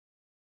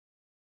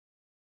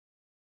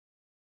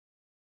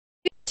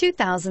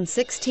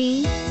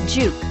2016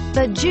 JUKE.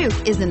 The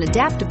JUKE is an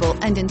adaptable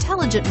and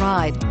intelligent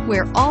ride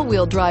where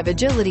all-wheel drive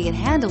agility and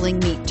handling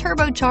meet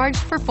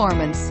turbocharged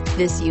performance.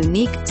 This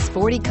unique,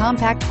 sporty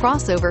compact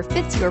crossover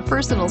fits your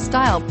personal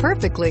style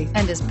perfectly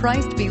and is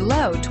priced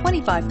below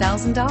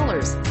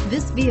 $25,000.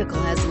 This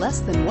vehicle has less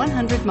than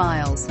 100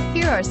 miles.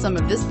 Here are some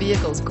of this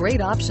vehicle's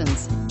great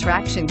options: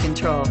 traction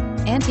control,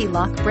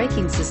 anti-lock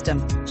braking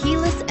system,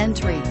 keyless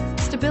entry,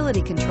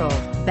 stability control,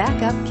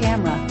 backup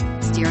camera,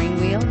 steering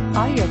wheel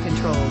audio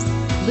controls,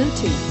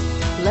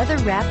 Bluetooth,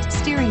 leather-wrapped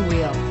steering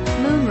wheel,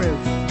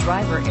 moonroof,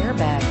 driver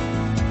airbag.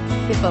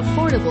 If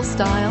affordable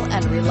style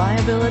and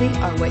reliability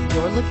are what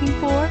you're looking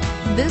for,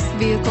 this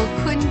vehicle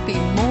couldn't be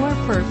more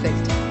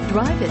perfect.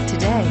 Drive it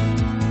today.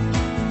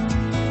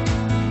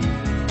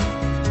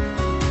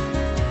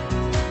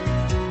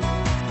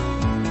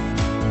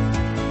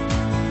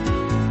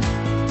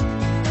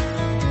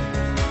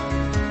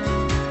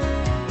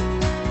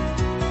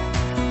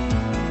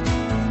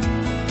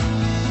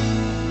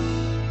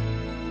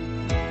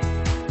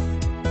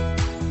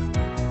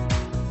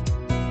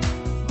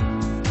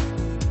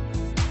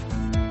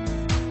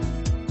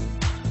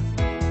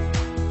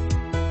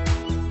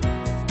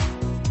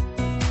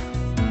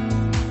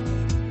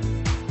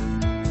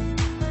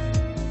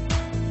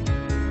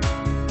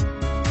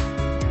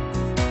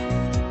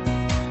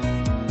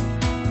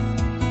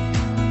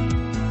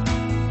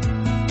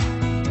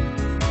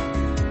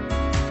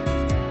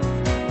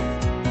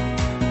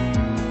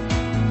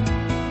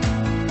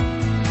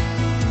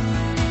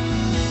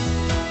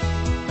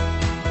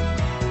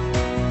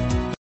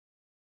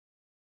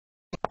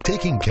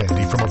 Taking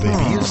candy from a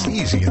baby is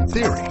easy in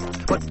theory,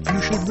 but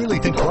you should really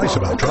think twice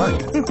about trying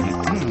it.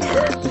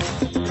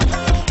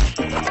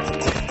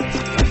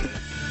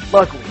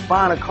 Luckily,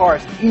 buying a car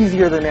is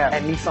easier than ever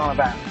at Nissan of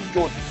Athens,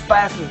 Georgia's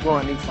fastest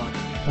growing Nissan,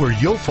 where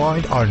you'll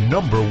find our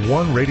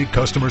 #1 rated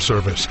customer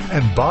service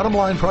and bottom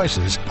line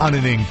prices on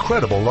an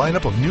incredible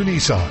lineup of new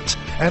Nissans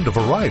and a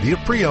variety of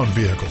pre-owned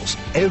vehicles.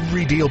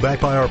 Every deal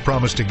backed by our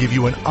promise to give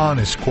you an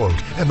honest quote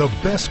and the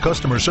best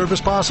customer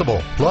service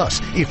possible. Plus,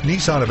 if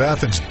Nissan of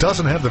Athens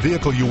doesn't have the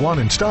vehicle you want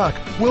in stock,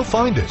 we'll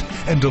find it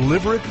and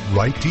deliver it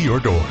right to your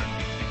door.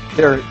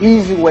 There are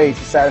easy ways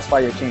to satisfy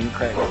your king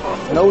credit.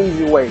 No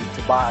easy way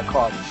to buy a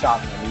car from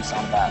shopping at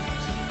Nissan of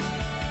Athens.